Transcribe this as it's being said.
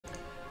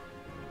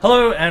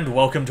Hello and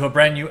welcome to a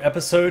brand new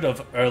episode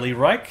of Early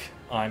Reich.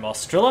 I'm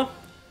Austrilla,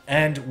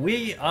 and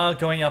we are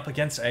going up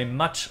against a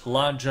much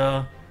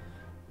larger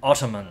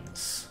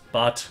Ottomans.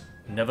 But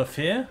never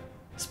fear,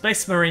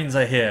 Space Marines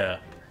are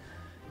here.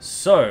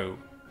 So,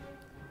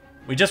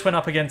 we just went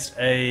up against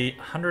a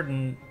 100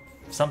 and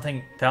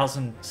something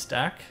thousand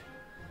stack.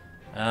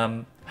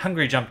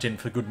 Hungary jumped in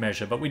for good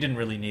measure, but we didn't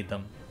really need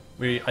them.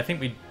 I think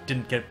we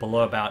didn't get below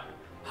about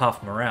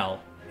half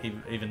morale,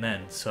 even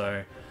then,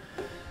 so...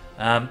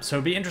 So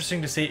it'll be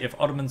interesting to see if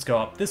Ottomans go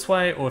up this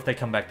way or if they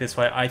come back this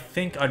way. I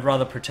think I'd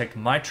rather protect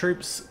my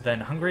troops than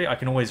Hungary. I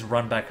can always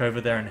run back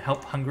over there and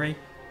help Hungary.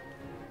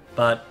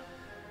 But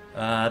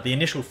the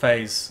initial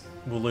phase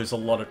will lose a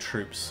lot of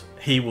troops.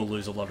 He will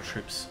lose a lot of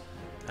troops.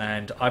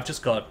 And I've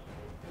just got...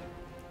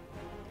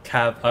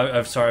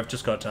 I've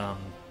just got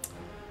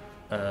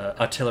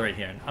artillery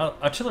here. And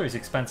artillery is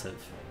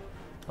expensive.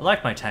 I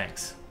like my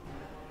tanks.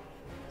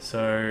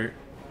 So...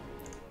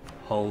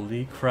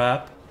 Holy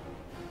crap.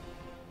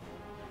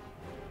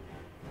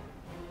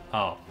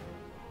 Oh.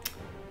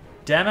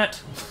 Damn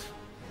it.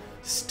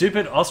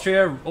 Stupid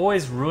Austria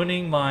always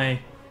ruining my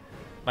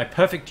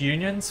perfect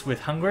unions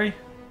with Hungary.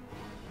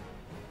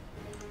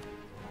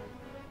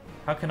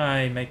 How can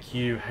I make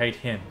you hate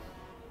him?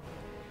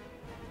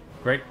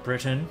 Great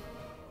Britain.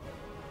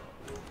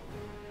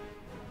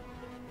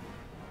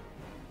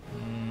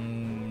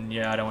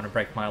 Yeah, I don't want to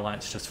break my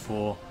alliance just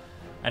for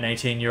an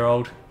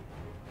 18-year-old.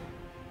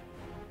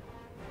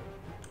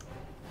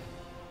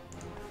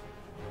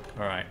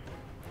 Alright.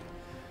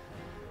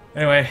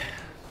 Anyway,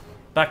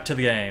 back to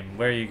the game.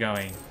 Where are you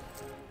going?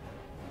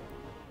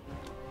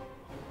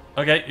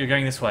 Okay, you're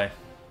going this way.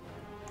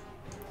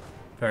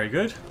 Very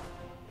good.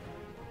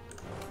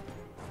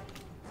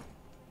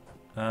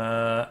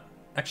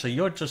 Actually,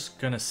 you're just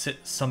gonna sit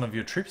some of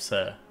your troops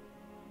there.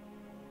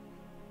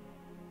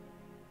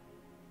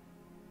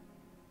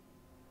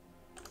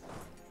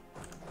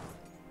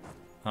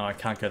 Oh, I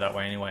can't go that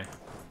way anyway.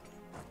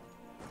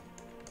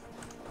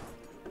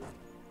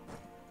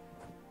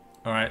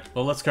 Alright,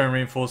 well let's go and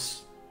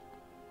reinforce...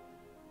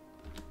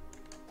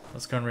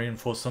 Let's go and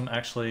reinforce them.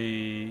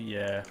 Actually,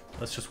 yeah,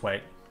 let's just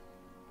wait.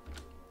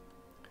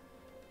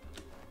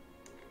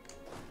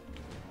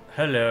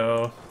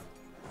 Hello.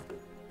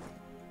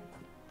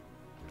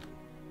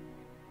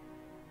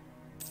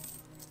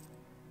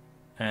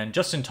 And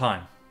just in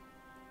time.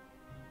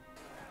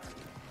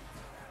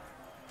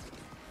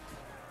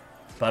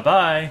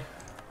 Bye-bye.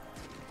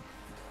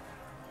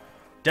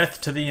 Death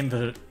to the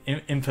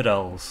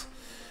infidels.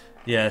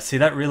 Yeah, see,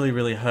 that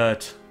really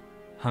hurt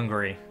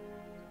Hungary.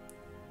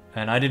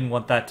 And I didn't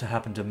want that to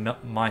happen to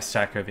my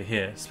stack over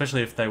here,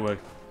 especially if they were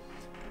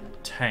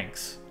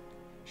tanks.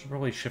 Should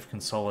probably shift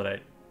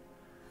consolidate.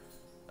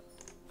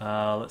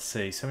 Let's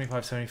see,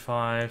 75,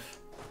 75.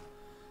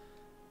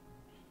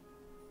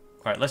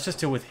 Alright, let's just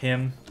deal with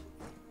him.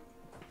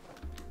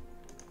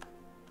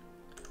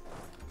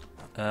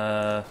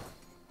 Deal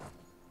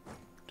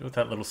with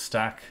that little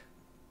stack.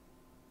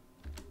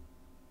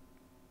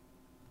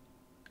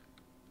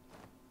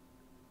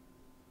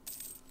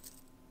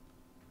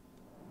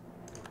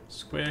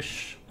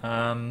 Squish.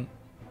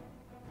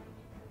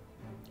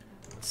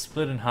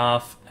 Split in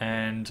half,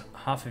 and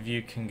half of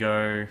you can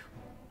go...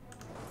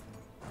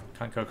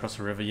 Can't go across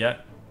the river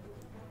yet.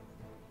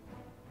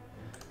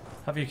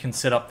 Half of you can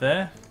sit up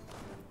there.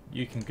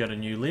 You can get a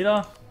new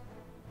leader.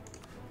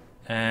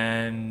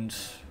 And...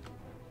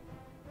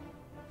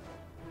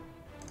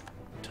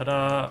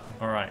 Ta-da!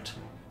 Alright.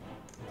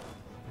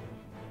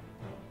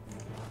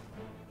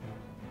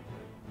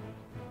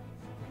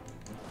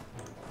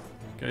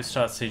 Go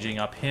start sieging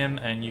up him,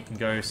 and you can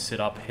go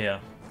sit up here.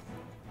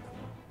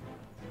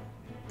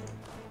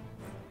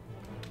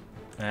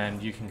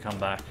 And you can come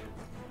back.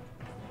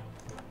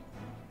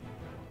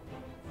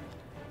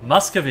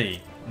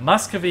 Muscovy!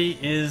 Muscovy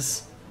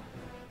is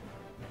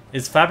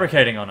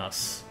fabricating on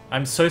us.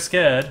 I'm so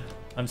scared.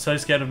 I'm so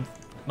scared of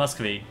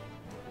Muscovy.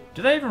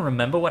 Do they even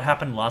remember what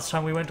happened last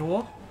time we went to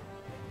war?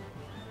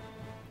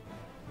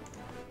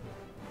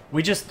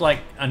 We just, like,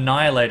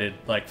 annihilated,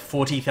 like,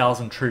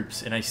 40,000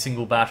 troops in a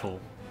single battle.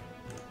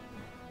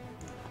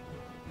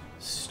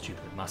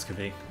 Stupid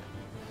Muscovy.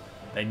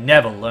 They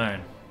never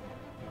learn.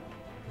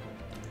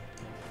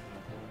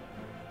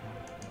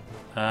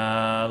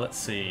 Let's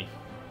see.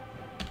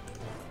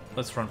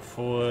 Let's run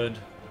forward.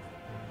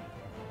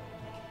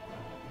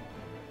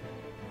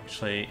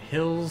 Actually,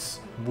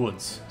 hills,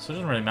 woods. So it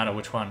doesn't really matter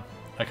which one.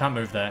 I can't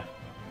move there.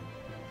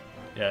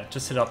 Yeah,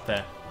 just sit up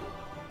there.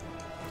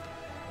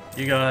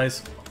 You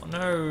guys... Oh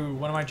no,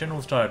 one of my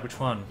generals died. Which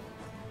one?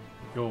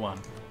 Your one.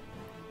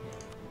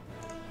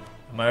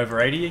 Am I over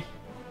 80?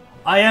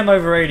 I am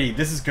over 80.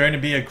 This is going to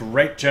be a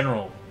great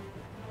general.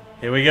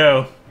 Here we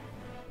go.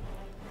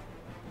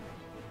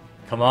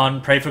 Come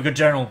on, pray for good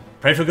general.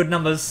 Pray for good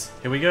numbers.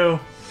 Here we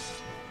go.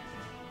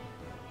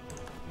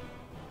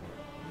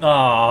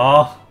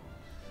 Aww.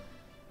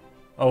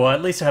 Oh, well,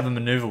 at least I have a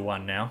maneuver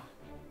one now.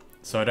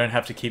 So I don't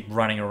have to keep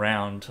running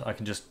around. I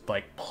can just,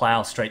 like,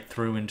 plow straight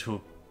through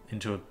into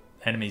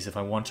enemies if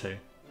I want to.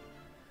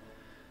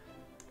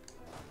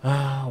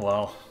 Ah,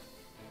 well.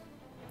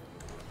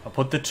 I'll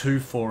put the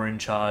 2-4 in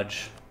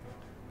charge.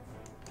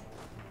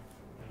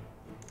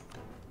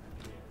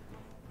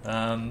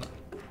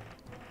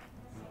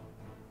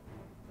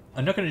 I'm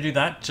not going to do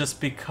that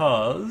just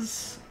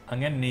because I'm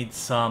going to need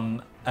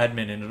some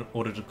admin in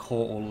order to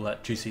core all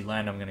that juicy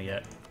land I'm going to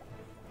get.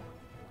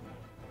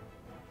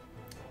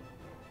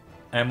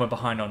 And we're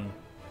behind on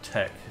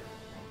tech.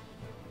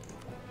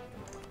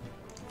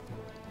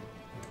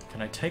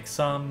 Can I take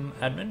some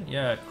admin?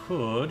 Yeah, I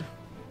could.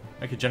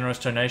 Make a generous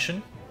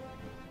donation.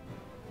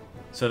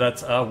 So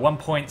that's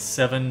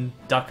 1.7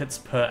 ducats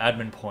per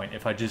admin point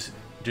if I just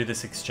do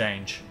this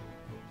exchange.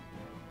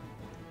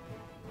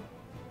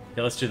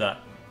 Yeah, let's do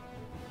that.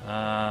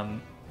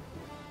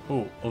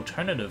 Ooh,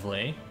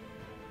 alternatively...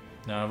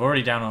 No, I'm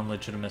already down on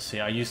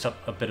legitimacy. I used up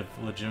a bit of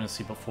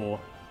legitimacy before.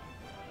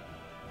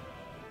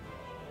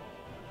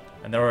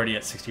 And they're already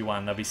at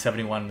 61. They'll be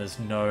 71. There's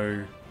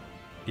no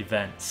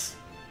events.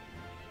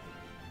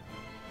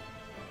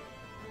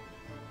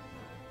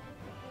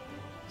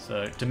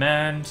 So,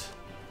 demand,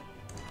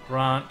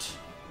 grant.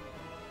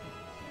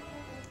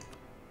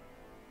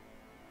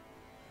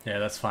 Yeah,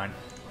 that's fine.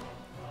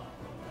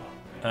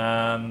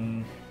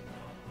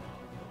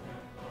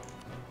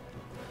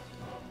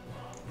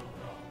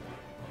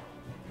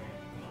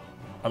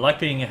 I like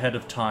being ahead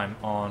of time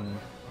on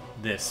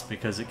this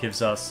because it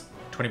gives us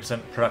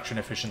 20% production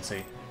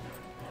efficiency.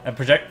 And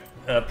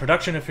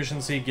production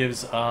efficiency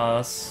gives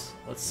us,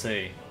 let's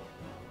see,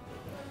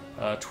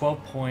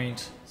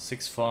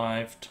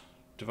 12.65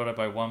 divided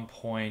by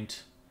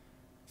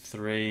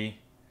 1.3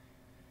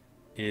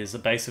 is a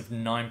base of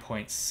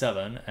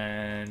 9.7,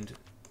 and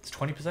it's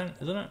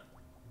 20%, isn't it?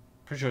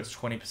 Pretty sure it's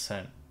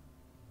 20%. It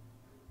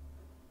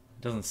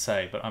doesn't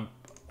say, but I'm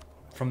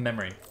from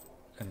memory.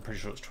 I'm pretty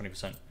sure it's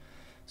 20%.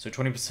 So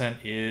 20%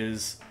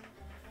 is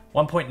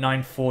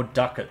 1.94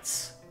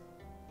 ducats.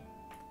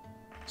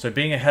 So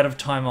being ahead of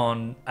time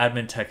on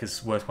admin tech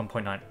is worth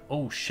 1.9.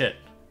 Oh shit.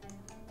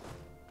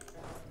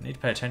 I need to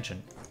pay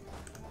attention.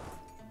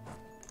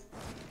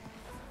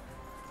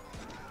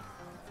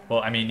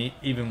 Well, I mean,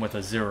 even with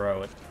a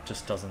 0, it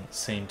just doesn't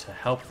seem to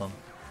help them.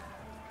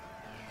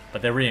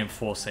 But they're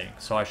reinforcing,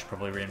 so I should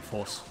probably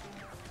reinforce.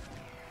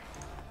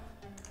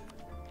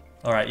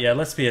 Alright, yeah,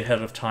 let's be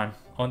ahead of time.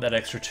 I want that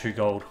extra 2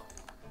 gold.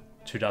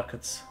 2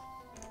 ducats.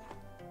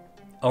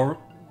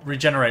 I'll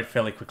regenerate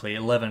fairly quickly.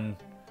 11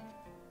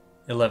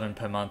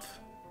 per month.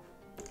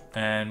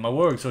 And my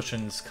war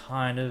exhaustion's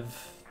kind of...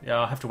 Yeah,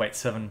 I'll have to wait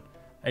 7-8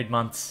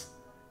 months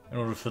in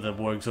order for the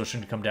war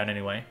exhaustion to come down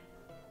anyway.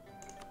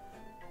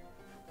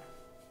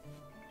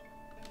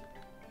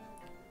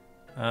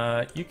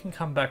 You can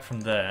come back from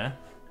there,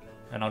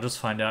 and I'll just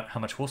find out how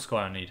much war score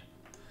I need.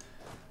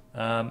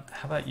 How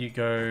about you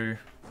go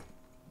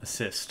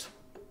assist?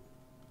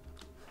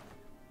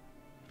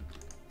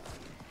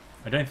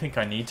 I don't think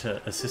I need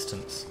to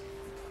assistance.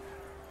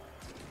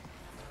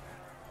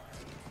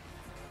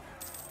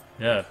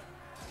 Yeah.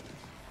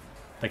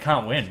 They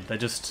can't win. They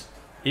just...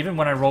 Even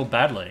when I roll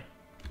badly,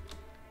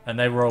 and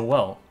they roll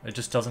well, it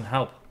just doesn't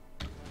help.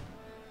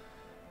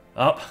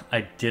 Oh,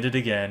 I did it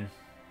again.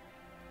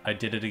 I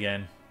did it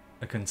again.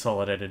 I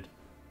consolidated.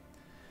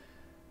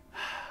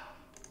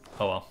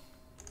 Oh well.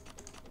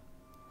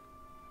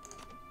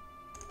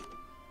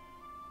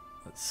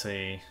 Let's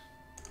see.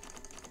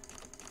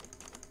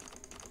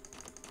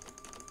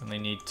 Only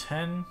need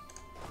 10.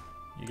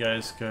 You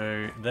guys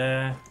go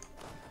there.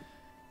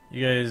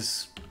 You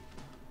guys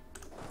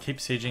keep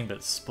sieging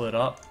but split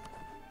up.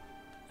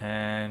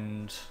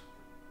 And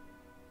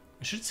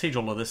I should siege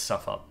all of this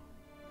stuff up.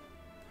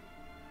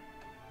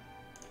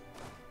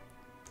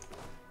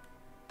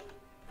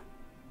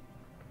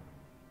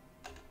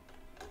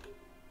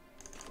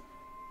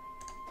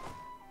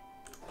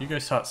 You go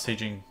start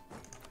sieging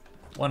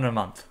 1 a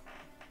month.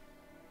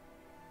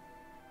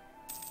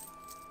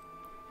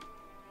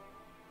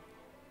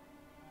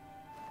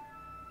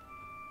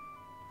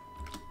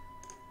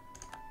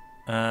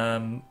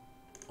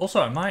 Also,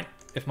 I might,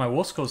 if my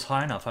war score is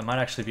high enough, I might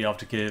actually be able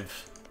to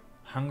give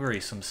Hungary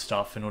some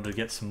stuff in order to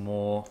get some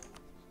more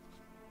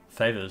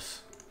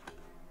favors.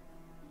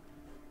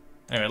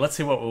 Anyway, let's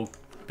see what we'll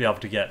be able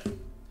to get.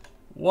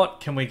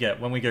 What can we get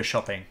when we go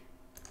shopping?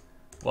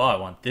 Well, I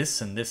want this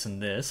and this and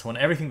this. I want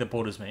everything that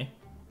borders me,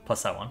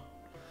 plus that one.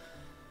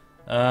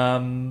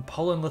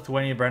 Poland,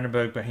 Lithuania,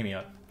 Brandenburg,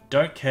 Bohemia.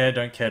 Don't care,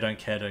 don't care, don't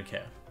care, don't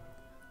care.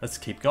 Let's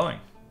keep going.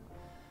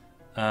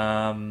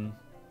 Don't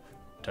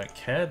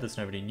care, there's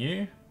nobody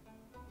new.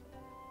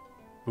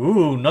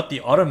 Ooh, not the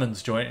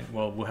Ottomans join.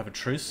 Well, we'll have a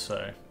truce,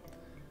 so...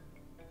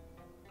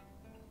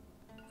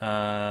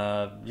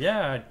 yeah,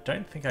 I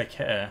don't think I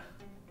care.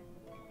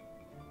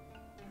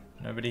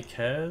 Nobody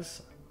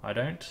cares? I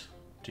don't.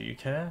 Do you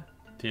care?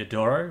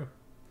 Theodoro?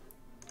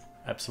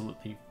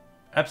 Absolutely,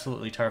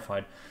 absolutely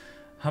terrified.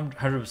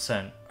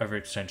 100%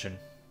 overextension.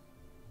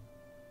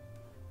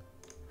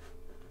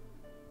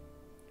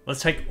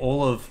 Let's take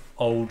all of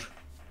old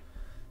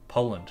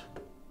Poland.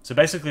 So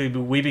basically,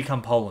 we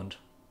become Poland.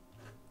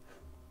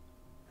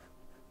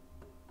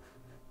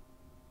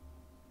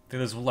 think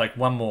there's like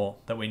one more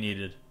that we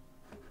needed.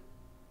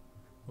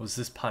 Was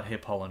this part here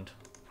Poland?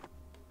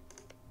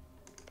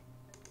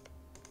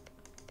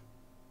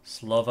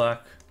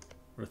 Slovak,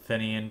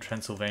 Ruthenian,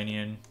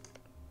 Transylvanian.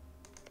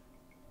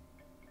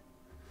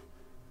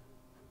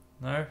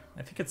 No,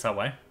 I think it's that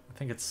way. I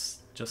think it's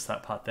just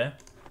that part there.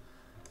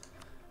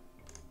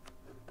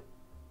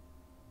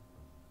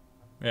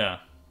 Yeah.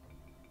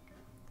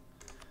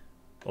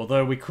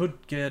 Although we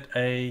could get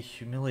a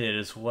humiliate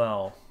as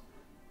well,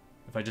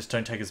 if I just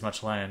don't take as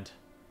much land.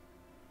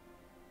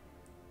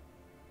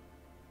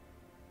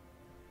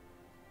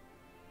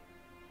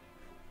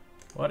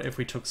 What if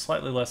we took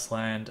slightly less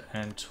land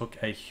and took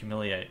a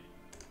humiliate?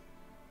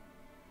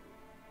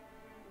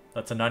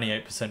 That's a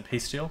 98%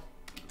 peace deal.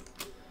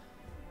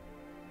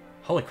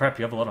 Holy crap,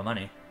 you have a lot of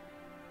money.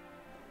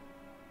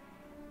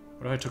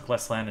 What if I took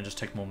less land and just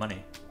take more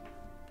money?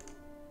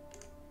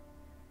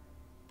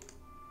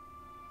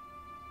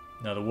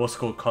 No, the war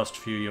score cost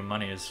for you, your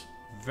money is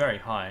very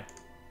high.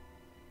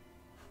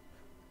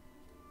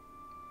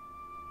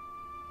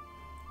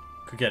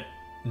 Could get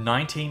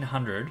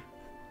 1900.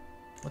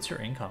 What's your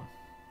income?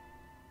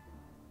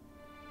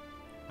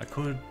 I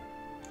could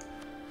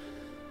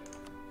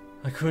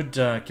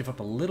give up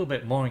a little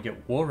bit more and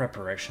get war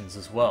reparations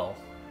as well.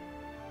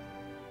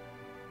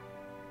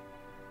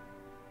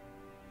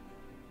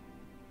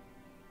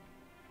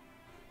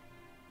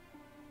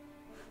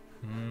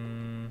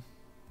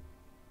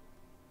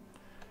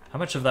 How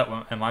much of that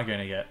am I going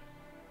to get?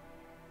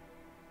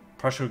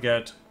 Prussia will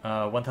get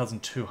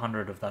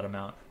 1,200 of that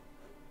amount.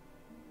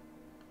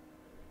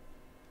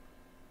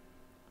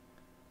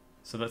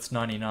 So that's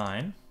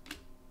 99.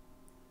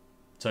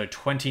 So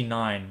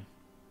 29.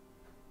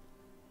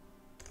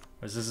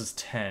 Whereas this is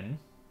 10.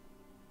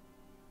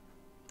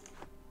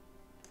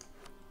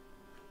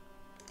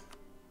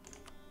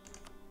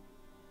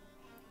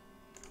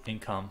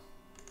 Income.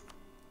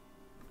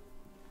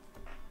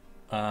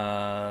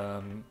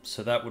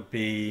 So that would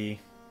be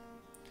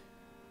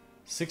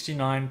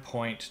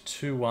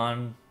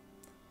 69.21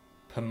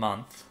 per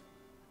month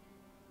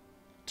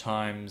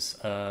times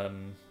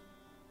 10%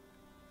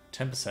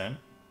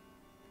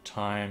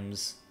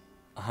 times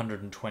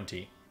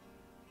 120,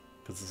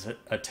 because it's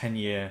a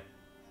 10-year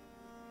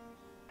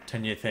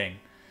thing.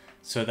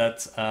 So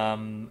that's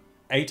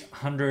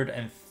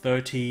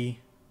 830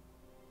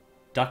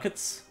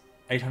 ducats.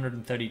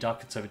 830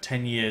 ducats over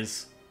 10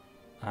 years.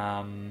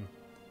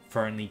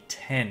 For only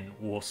 10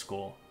 war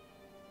score,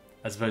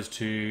 as opposed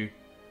to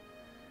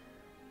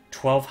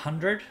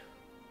 1,200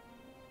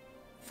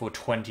 for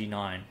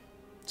 29.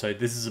 So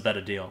this is a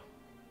better deal.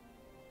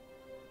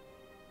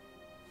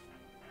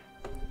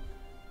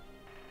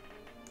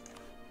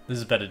 This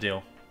is a better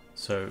deal.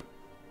 So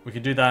we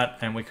could do that,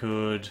 and we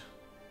could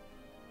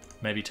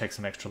maybe take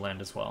some extra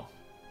land as well.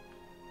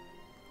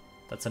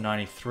 That's a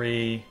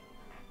 93.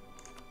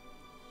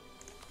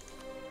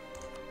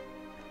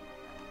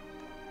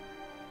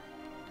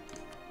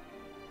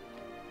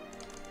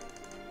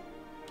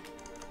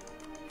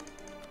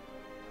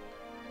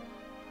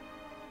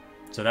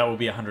 So that will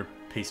be a 100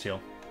 peace deal.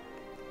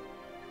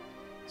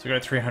 So we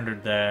got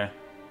 300 there,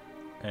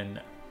 and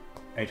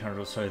 800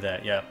 or so there.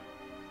 Yeah,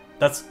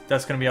 that's going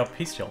to be our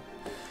peace deal.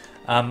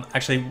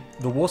 Actually,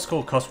 the war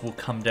score cost will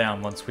come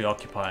down once we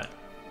occupy it.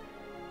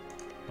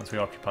 Once we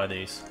occupy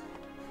these.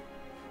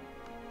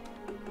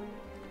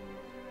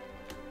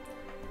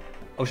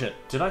 Oh shit!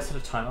 Did I set a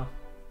timer?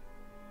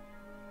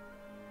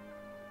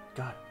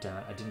 God damn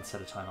it! I didn't set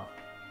a timer.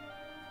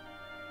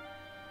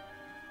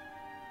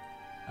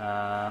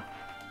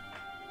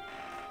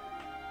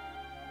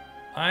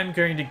 I'm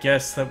going to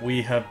guess that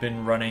we have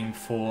been running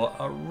for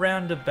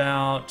around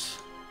about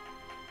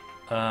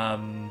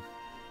 10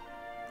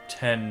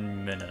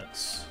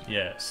 minutes.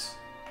 Yes.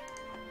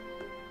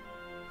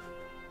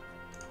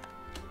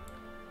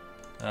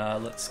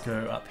 Let's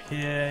go up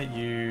here.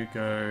 You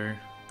go.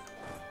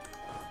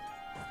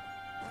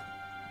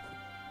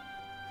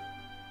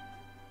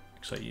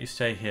 Actually, you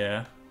stay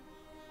here.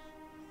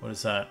 What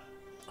is that?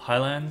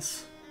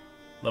 Highlands?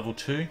 Level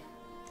 2?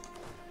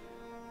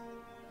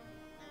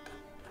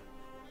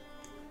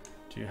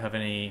 Do you have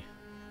any...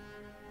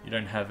 You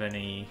don't have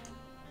any...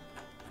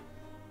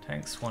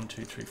 Tanks? 1,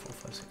 2, 3, 4,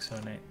 5, 6,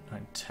 7, 8,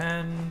 9,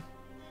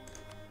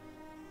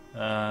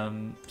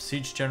 10.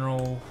 Siege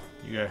General,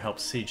 you go help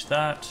siege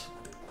that.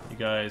 You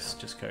guys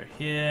just go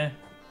here.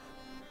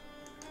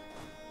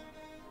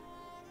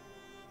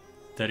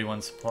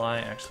 31 supply,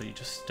 actually you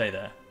just stay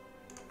there.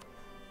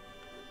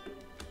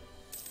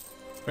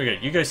 Very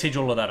good, you go siege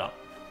all of that up.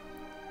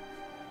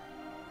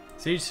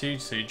 Siege, siege,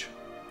 siege.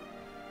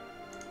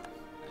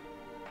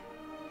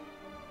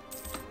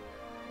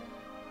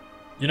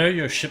 You know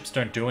your ships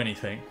don't do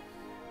anything.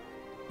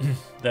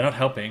 They're not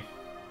helping.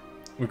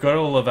 We've got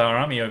all of our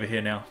army over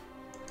here now.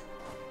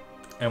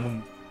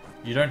 And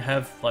you don't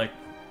have, like,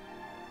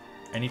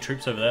 any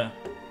troops over there.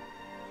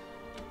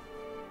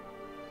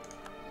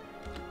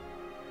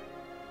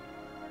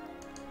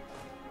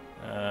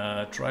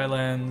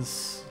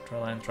 Drylands,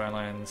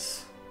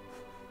 drylands.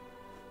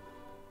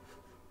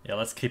 Yeah,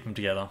 let's keep them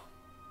together.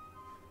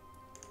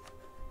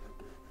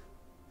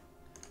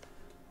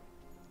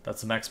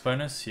 That's the max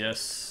bonus,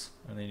 yes.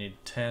 Only need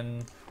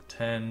 10,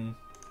 10,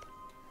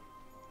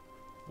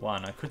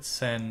 1. I could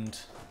send...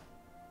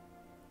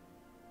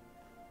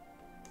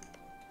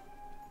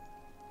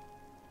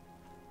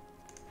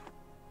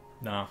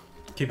 No,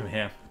 keep him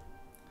here.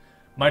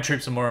 My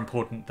troops are more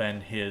important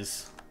than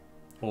his,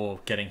 or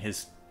getting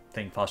his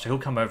thing faster. He'll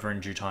come over in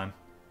due time.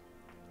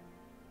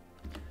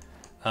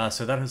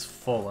 So that has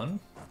fallen.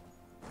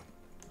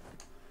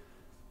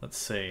 Let's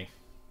see.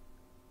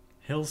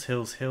 Hills,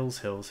 hills, hills,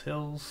 hills,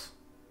 hills.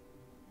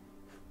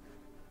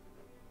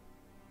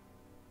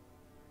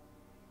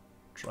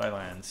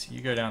 Drylands.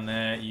 You go down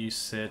there, you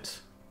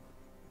sit.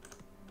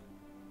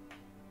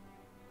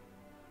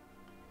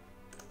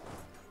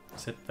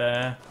 Sit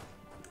there.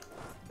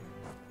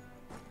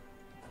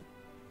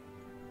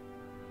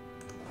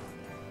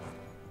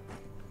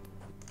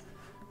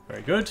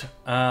 Very good.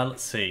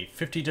 Let's see.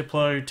 50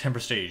 Diplo, 10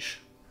 Prestige.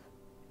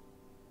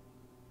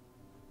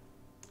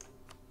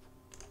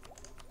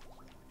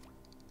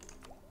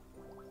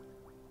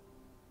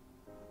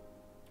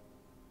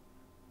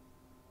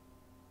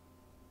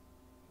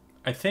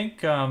 I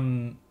think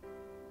we're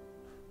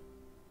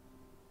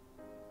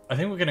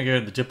going to go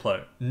to the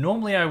Diplo.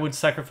 Normally I would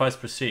sacrifice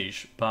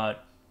Prestige,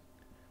 but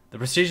the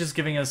Prestige is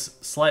giving us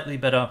slightly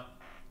better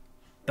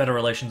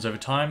relations over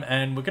time,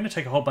 and we're going to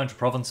take a whole bunch of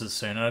provinces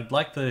soon, and I'd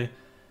like the,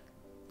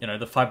 the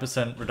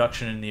 5%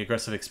 reduction in the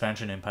aggressive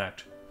expansion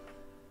impact.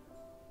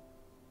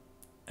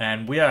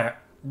 And we are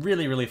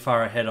really, really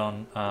far ahead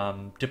on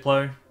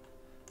Diplo,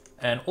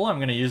 and all I'm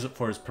going to use it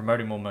for is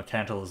promoting more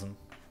mercantilism.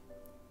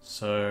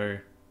 So...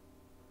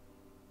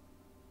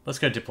 let's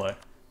go Diplo.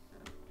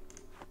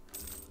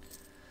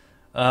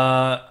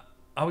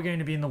 Are we going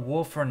to be in the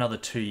war for another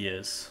 2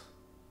 years?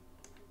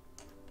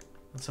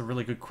 That's a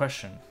really good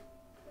question.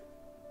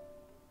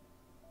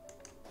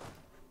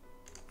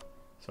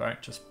 Sorry,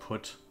 just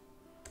put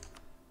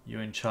you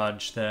in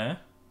charge there.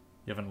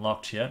 You haven't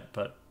locked yet,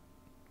 but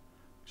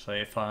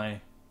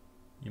actually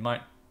you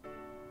might...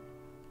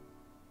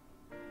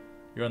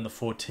 You're on the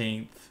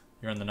 14th,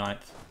 you're on the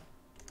 9th.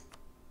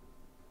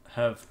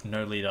 Have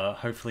no leader.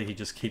 Hopefully he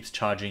just keeps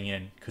charging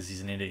in because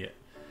he's an idiot.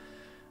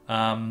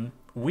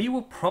 We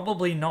will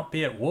probably not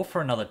be at war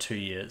for another 2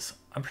 years.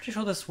 I'm pretty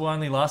sure this will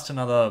only last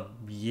another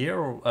year,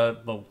 or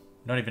well,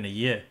 not even a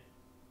year.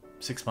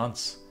 6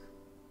 months.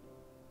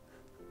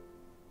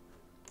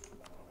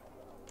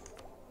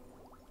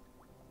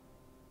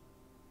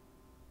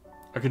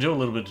 I could do a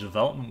little bit of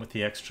development with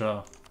the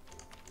extra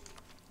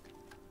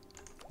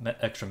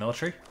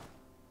military.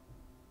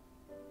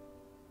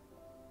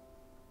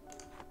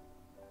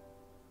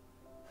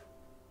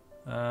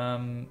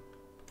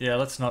 Yeah,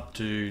 let's not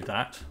do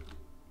that.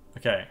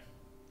 Okay,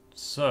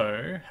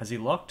 so has he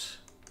locked?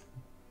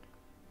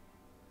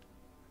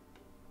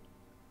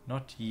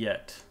 Not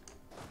yet.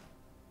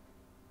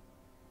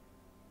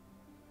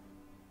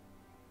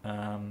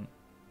 Alright,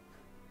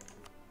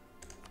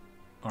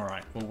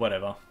 well,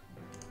 whatever.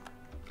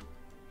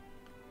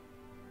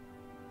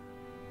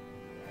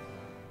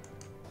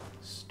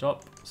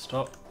 Stop,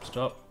 stop,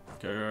 stop.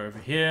 Go over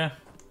here.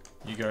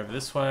 You go over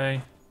this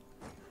way.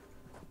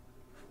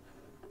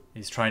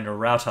 He's trying to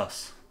rout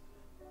us.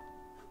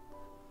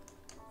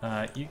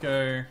 You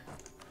go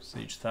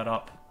siege that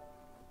up.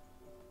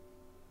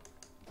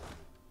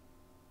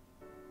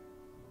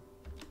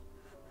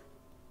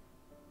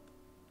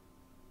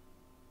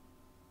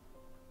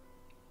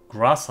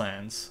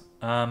 Grasslands.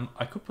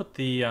 I could put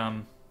the...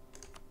 Damn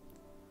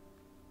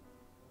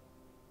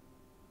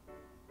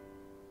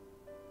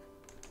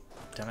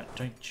it,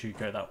 don't you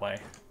go that way.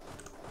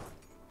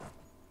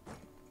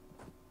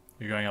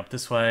 You're going up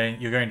this way.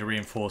 You're going to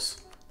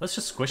reinforce. Let's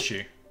just squish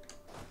you.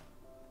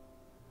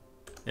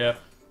 Yep.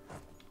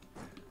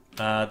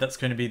 That's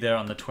going to be there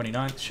on the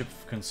 29th. Ship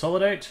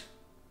consolidate.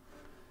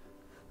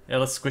 Yeah,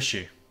 let's squish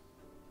you.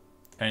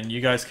 And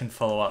you guys can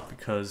follow up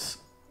because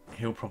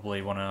he'll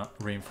probably want to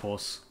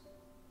reinforce.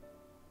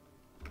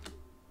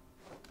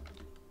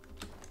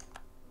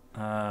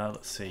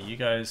 Let's see, you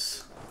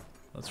guys...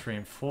 Let's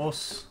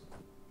reinforce.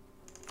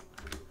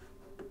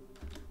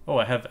 Oh,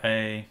 I have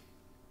a...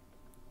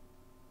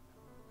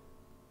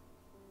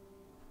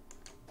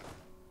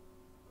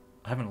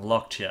 I haven't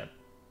locked yet.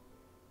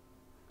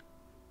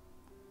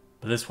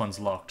 But this one's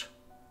locked.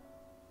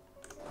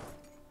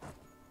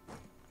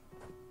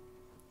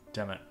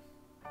 Damn it.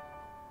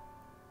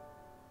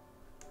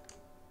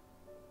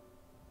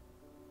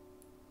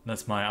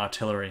 That's my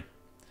artillery.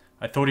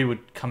 I thought he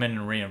would come in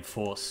and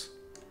reinforce.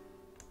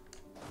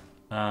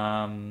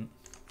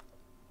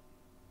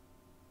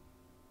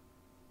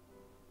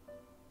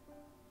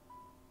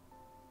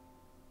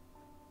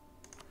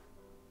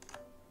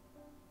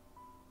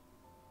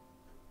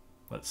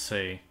 Let's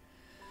see.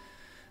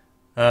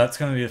 It's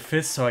going to be the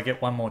 5th, so I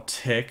get one more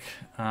tick.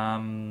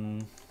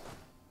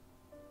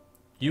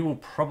 You will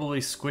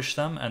probably squish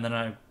them, and then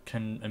I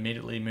can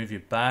immediately move you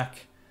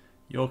back.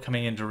 You're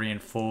coming in to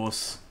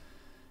reinforce.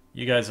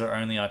 You guys are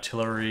only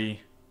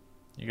artillery.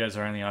 You guys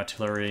are only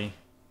artillery.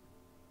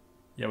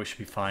 Yeah, we should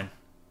be fine.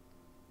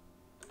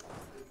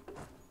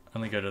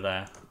 Only go to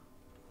there.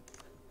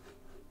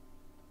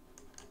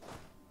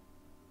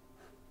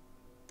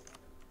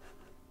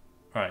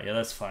 Alright, yeah,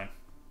 that's fine.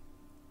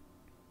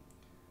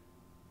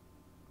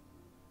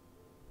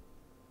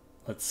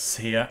 Let's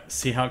see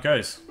how it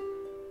goes.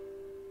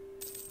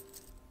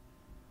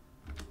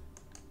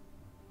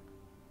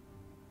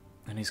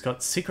 And he's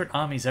got secret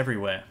armies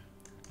everywhere.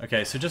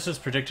 Okay, so just as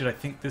predicted, I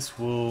think this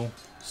will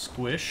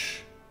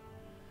squish.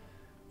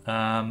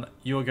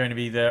 You're going to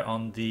be there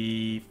on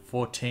the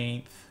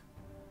 14th.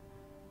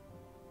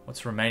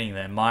 What's remaining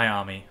there? My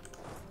army.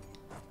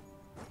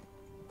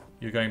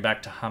 You're going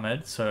back to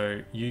Hamed,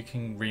 so you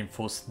can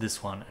reinforce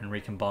this one and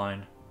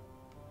recombine.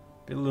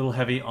 Be a little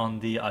heavy on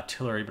the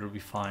artillery, but it'll be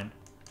fine.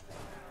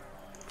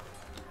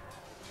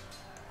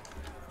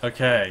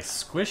 Okay,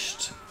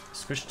 squished.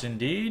 Squished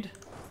indeed.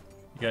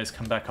 You guys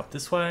come back up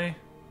this way.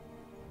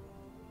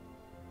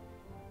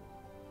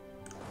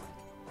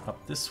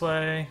 Up this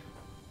way.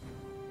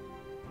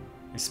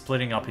 He's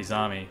splitting up his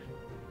army.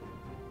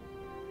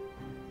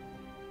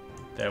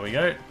 There we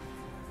go.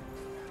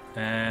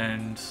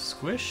 And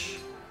squish.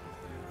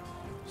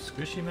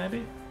 Squishy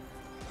maybe?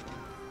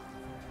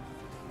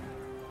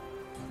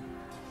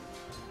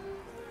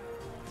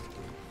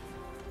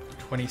 The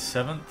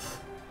 27th.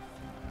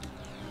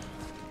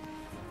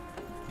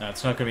 No,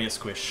 it's not going to be a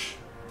squish.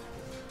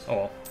 Oh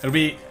well. It'll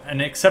be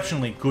an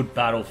exceptionally good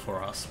battle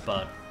for us,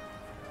 but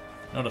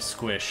not a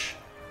squish.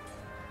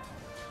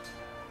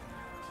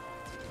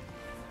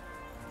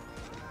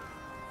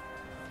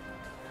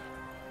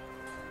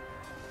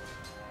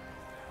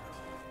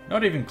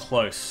 Not even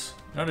close.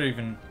 Not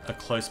even a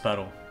close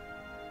battle.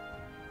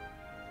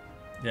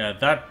 Yeah,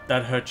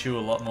 that hurt you a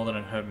lot more than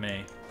it hurt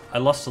me. I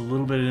lost a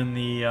little bit in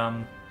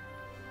the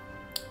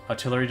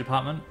artillery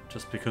department,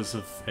 just because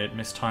of it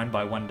mistimed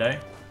by 1 day.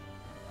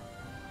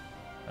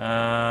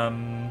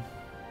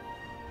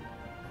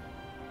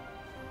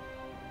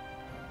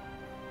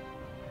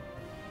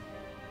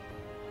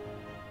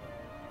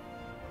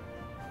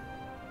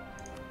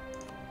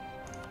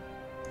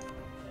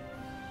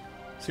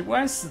 See,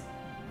 why is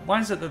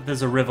it that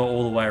there's a river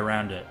all the way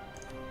around it?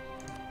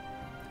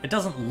 It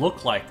doesn't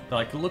look like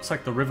it looks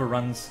like the river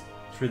runs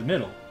through the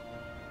middle.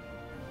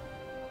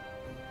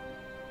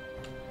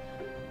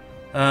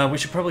 We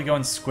should probably go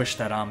and squish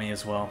that army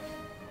as well.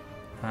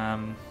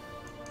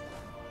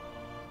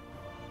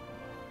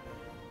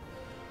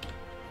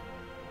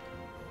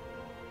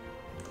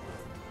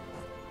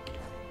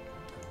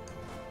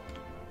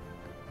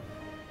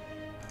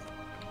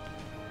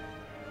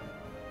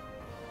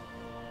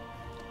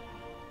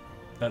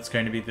 That's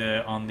going to be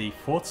there on the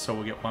 4th, so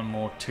we'll get one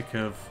more tick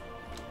of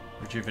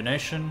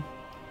rejuvenation.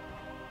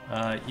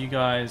 You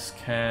guys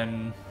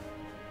can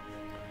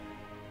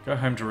go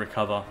home to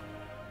recover.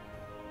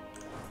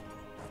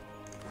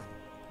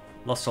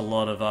 Lost a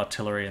lot of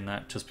artillery in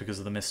that just because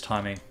of the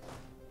mistiming.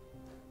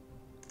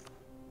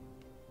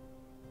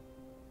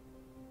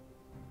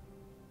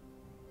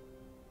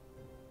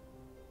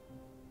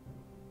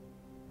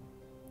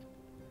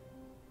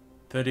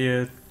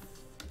 '30th,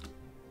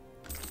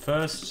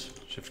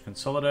 first, shift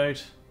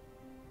consolidate.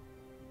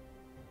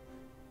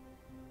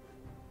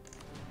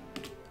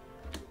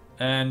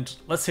 And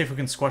let's see if we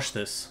can squash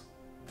this.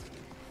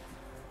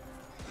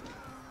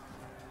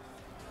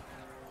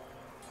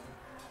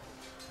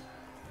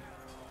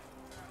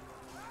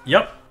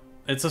 Yep,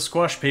 it's a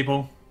squash,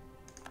 people.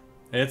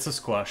 It's a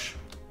squash.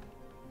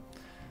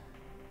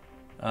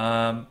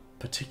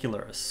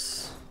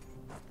 Particularis.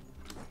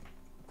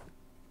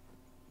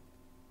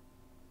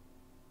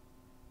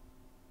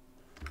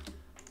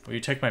 Will you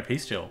take my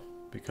peace deal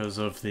because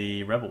of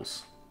the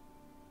rebels?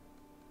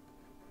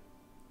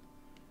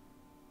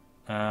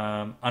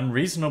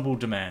 Unreasonable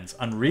demands.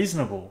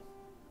 Unreasonable.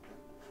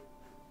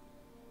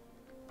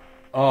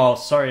 Oh,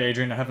 sorry,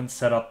 Adrian. I haven't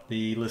set up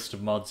the list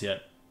of mods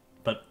yet.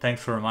 But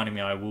thanks for reminding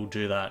me. I will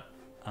do that.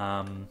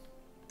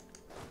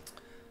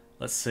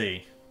 Let's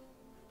see.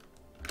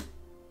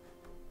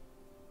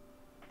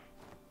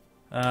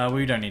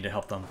 We don't need to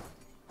help them.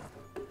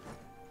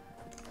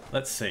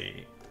 Let's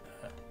see.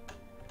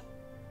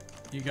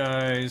 You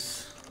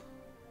guys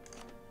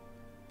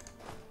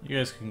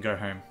can go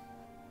home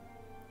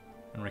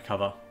and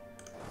recover.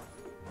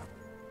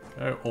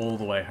 Go all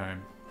the way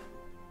home.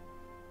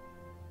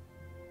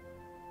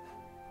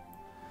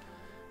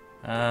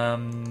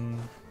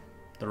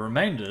 The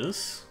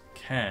remainders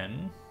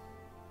can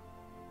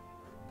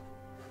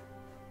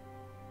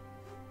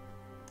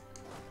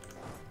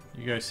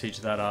you go siege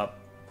that up.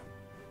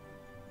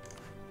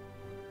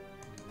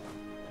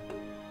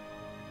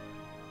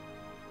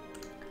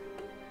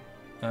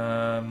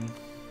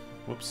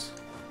 Whoops.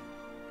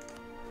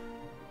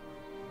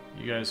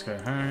 You guys go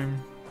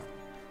home.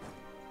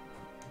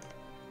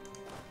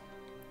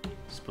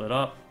 Split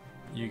up.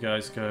 You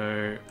guys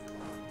go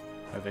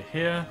over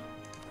here.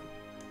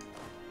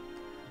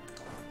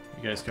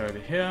 You guys go over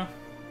here.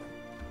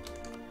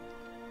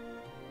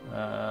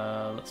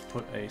 Let's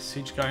put a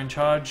siege guy in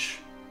charge.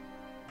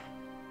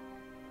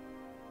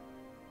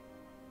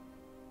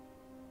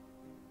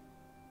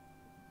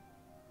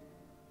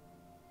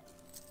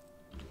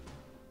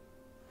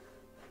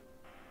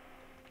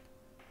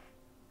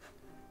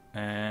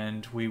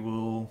 And we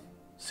will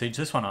siege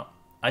this one up.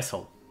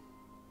 Isolithic.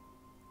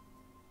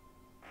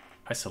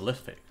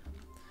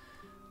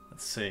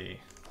 Let's see.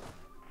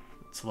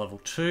 It's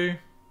level 2.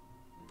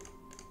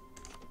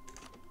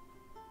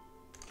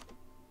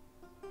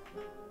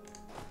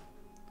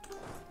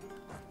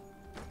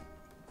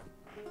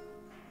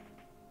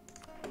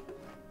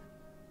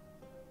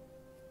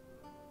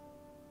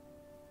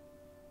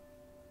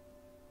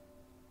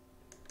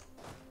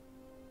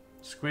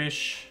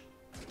 Squish.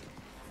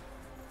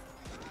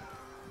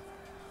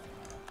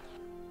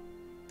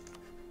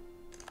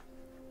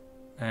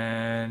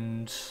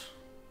 And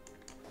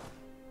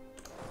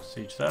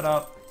siege that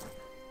up.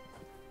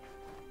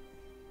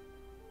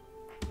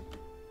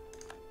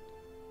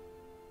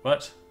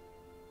 What?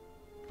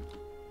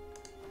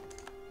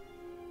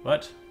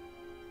 What?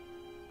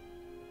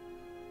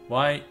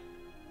 Why?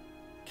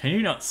 Can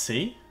you not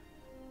see?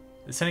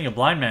 They're sending a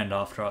blind man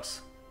after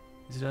us.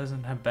 He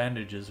doesn't have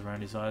bandages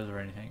around his eyes or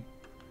anything.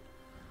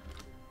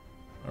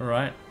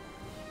 Alright.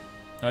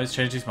 No, he's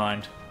changed his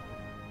mind.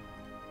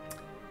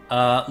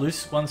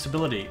 Lose 1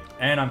 stability.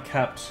 And I'm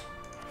capped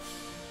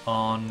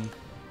on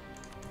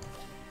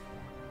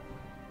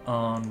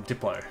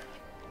Diplo.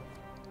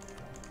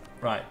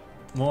 Right.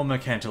 More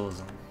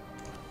mercantilism.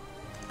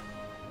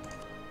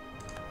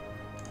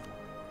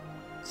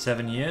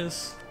 7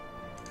 years.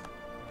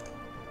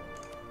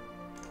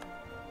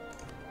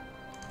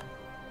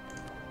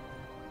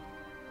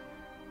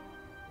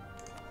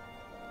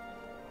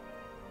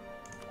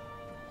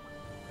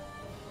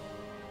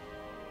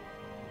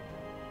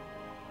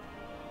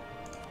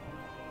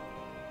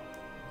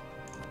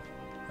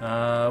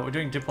 We're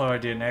doing Diplo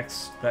idea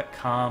next. That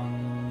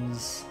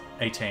comes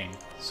 18.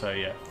 So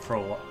yeah, for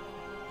a while.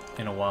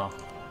 In a while.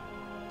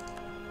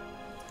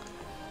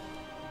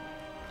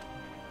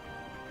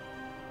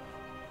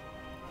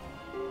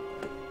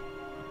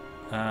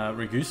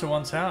 Ragusa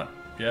wants out?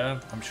 Yeah,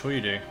 I'm sure you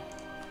do.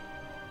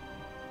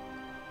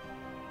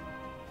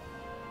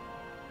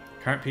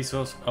 Current peace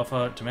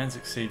offer demands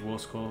exceed war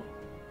score.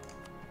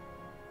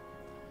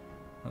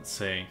 Let's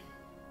see.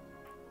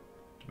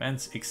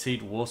 Demands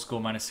exceed war score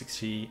minus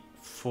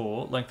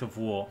 64. Length of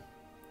war.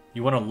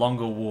 You want a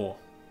longer war.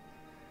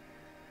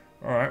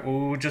 Alright,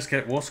 well, we'll just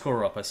get war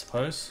score up, I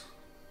suppose.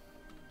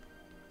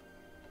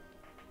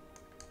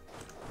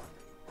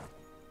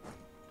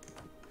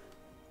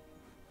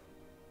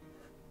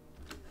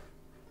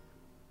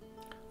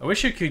 I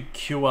wish you could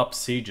queue up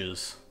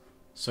sieges.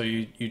 So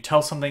you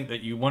tell something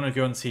that you want to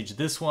go and siege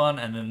this one,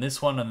 and then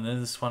this one, and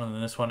then this one, and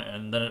then this one,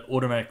 and then it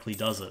automatically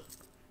does it.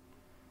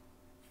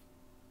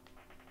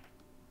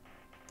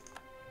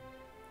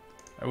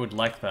 I would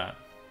like that.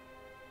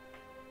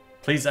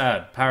 Please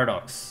add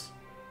paradox.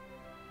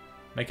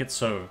 Make it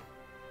so.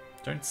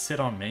 Don't sit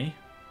on me.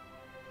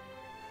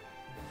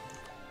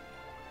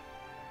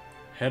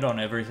 Head on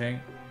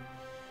everything.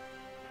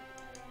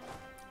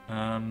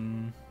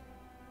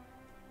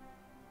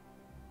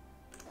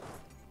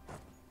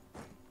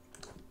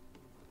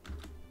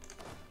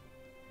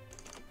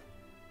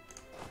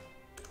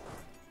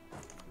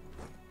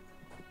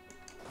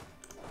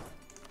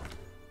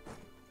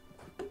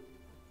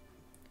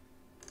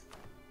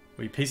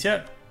 We peace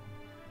yet?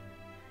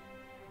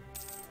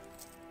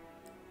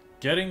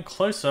 Getting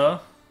closer.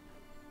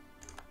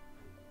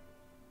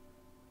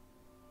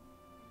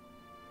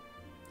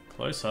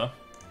 Closer.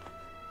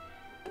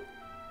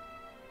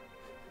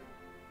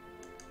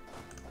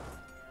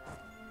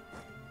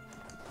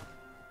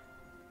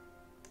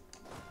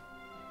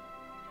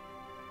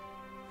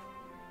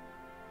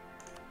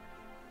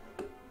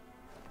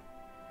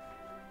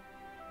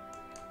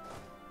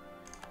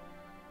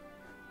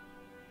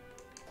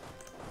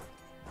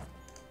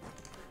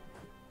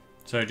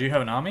 So, do you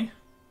have an army?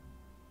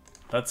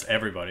 That's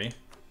everybody.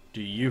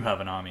 Do you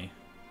have an army?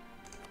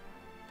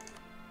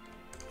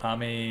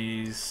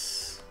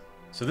 Armies...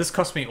 So this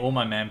cost me all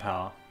my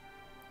manpower.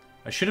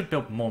 I should have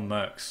built more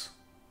mercs.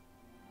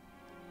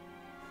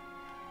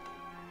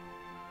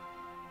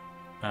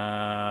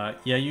 Yeah,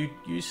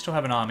 you still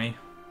have an army.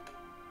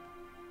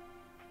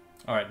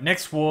 Alright,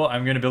 next war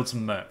I'm going to build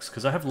some mercs,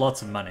 because I have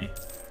lots of money.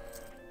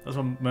 That's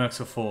what mercs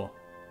are for.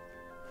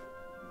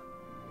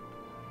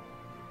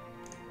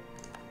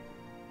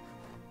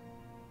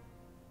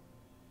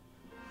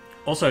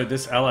 Also,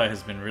 this ally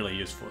has been really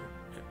useful.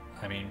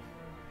 I mean,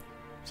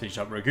 sieged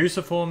up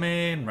Ragusa for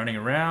me, and running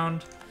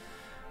around.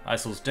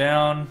 ISIL's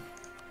down.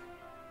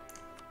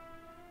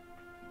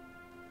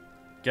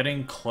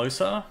 Getting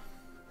closer.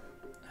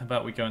 How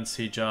about we go and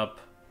siege up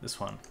this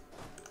one?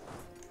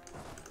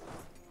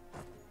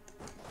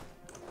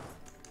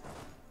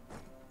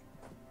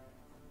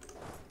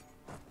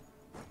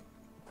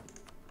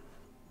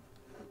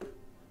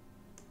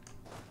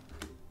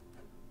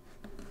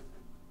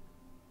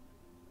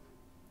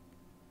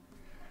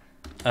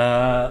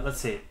 Let's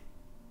see.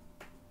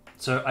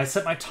 So I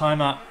set my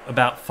timer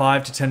about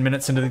 5 to 10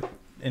 minutes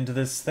into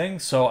this thing,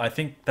 so I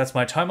think that's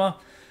my timer.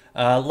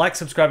 Like,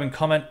 subscribe, and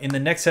comment. In the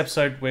next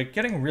episode, we're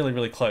getting really,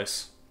 really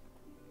close.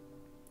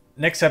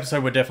 Next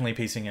episode, we're definitely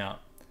peacing out.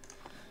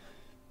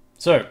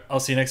 So, I'll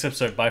see you next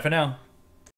episode. Bye for now.